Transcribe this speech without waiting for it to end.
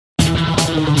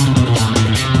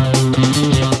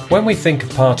When we think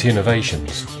of party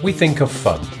innovations, we think of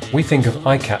fun, we think of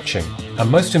eye-catching, and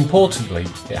most importantly,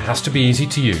 it has to be easy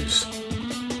to use.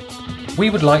 We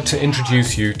would like to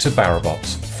introduce you to Barobot,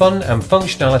 fun and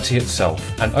functionality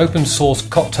itself, an open source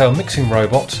cocktail mixing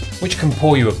robot which can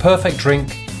pour you a perfect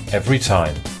drink every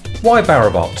time. Why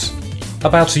Barobot?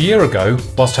 About a year ago,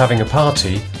 whilst having a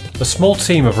party, a small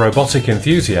team of robotic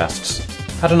enthusiasts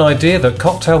had an idea that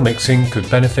cocktail mixing could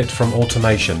benefit from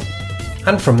automation,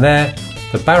 and from there,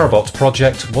 the Barobot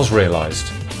project was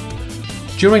realised.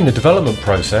 During the development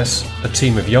process, a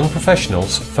team of young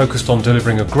professionals focused on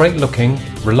delivering a great-looking,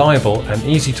 reliable and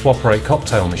easy-to-operate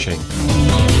cocktail machine.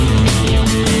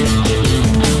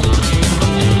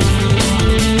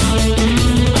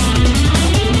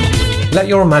 Let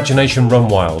your imagination run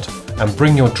wild and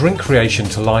bring your drink creation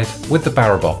to life with the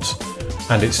Barobot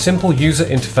and its simple user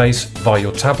interface via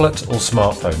your tablet or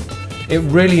smartphone. It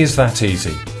really is that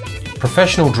easy.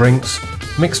 Professional drinks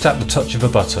mixed at the touch of a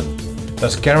button.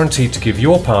 That's guaranteed to give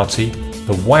your party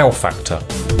the wow factor.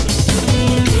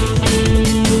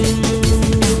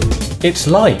 It's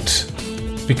light.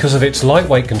 Because of its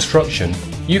lightweight construction,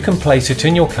 you can place it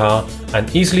in your car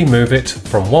and easily move it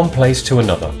from one place to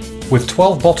another. With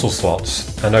 12 bottle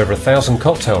slots and over 1,000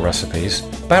 cocktail recipes,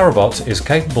 Barobot is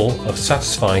capable of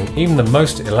satisfying even the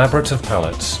most elaborate of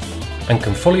palates and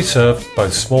can fully serve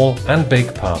both small and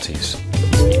big parties.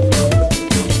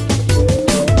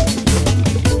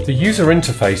 The user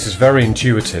interface is very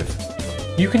intuitive.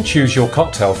 You can choose your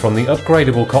cocktail from the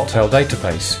upgradable cocktail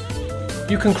database.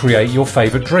 You can create your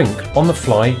favourite drink on the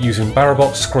fly using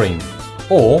Barobot's screen.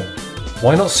 Or,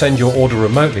 why not send your order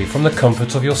remotely from the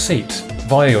comfort of your seat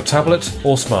via your tablet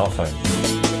or smartphone.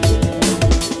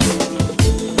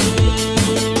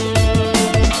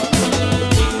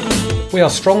 We are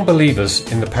strong believers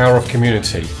in the power of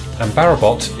community, and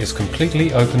Barobot is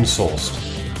completely open sourced.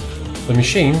 The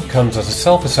machine comes as a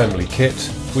self-assembly kit,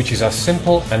 which is as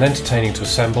simple and entertaining to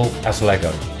assemble as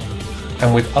Lego.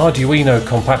 And with Arduino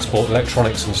compatible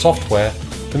electronics and software,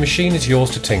 the machine is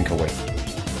yours to tinker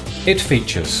with. It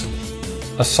features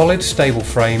a solid stable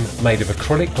frame made of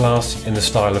acrylic glass in the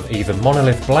style of either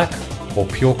monolith black or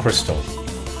pure crystal.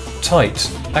 Tight,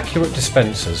 accurate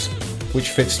dispensers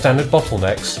which fit standard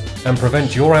bottlenecks and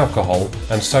prevent your alcohol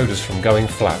and sodas from going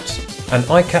flat. An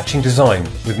eye-catching design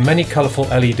with many colourful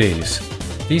LEDs.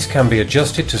 These can be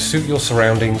adjusted to suit your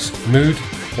surroundings, mood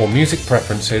or music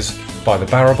preferences by the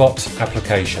Barobot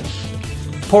application.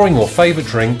 Pouring your favourite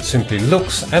drink simply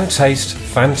looks and tastes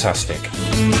fantastic.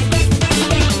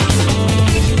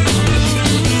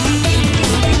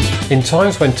 In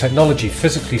times when technology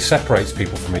physically separates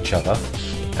people from each other,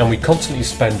 and we constantly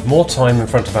spend more time in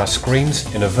front of our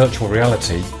screens in a virtual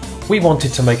reality, we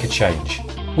wanted to make a change.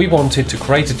 We wanted to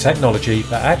create a technology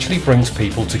that actually brings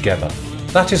people together.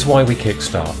 That is why we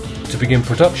kickstart, to begin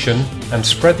production and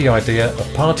spread the idea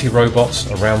of party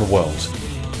robots around the world.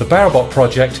 The Barobot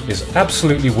project is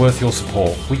absolutely worth your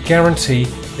support. We guarantee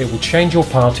it will change your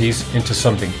parties into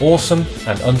something awesome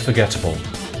and unforgettable.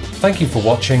 Thank you for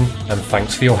watching, and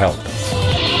thanks for your help.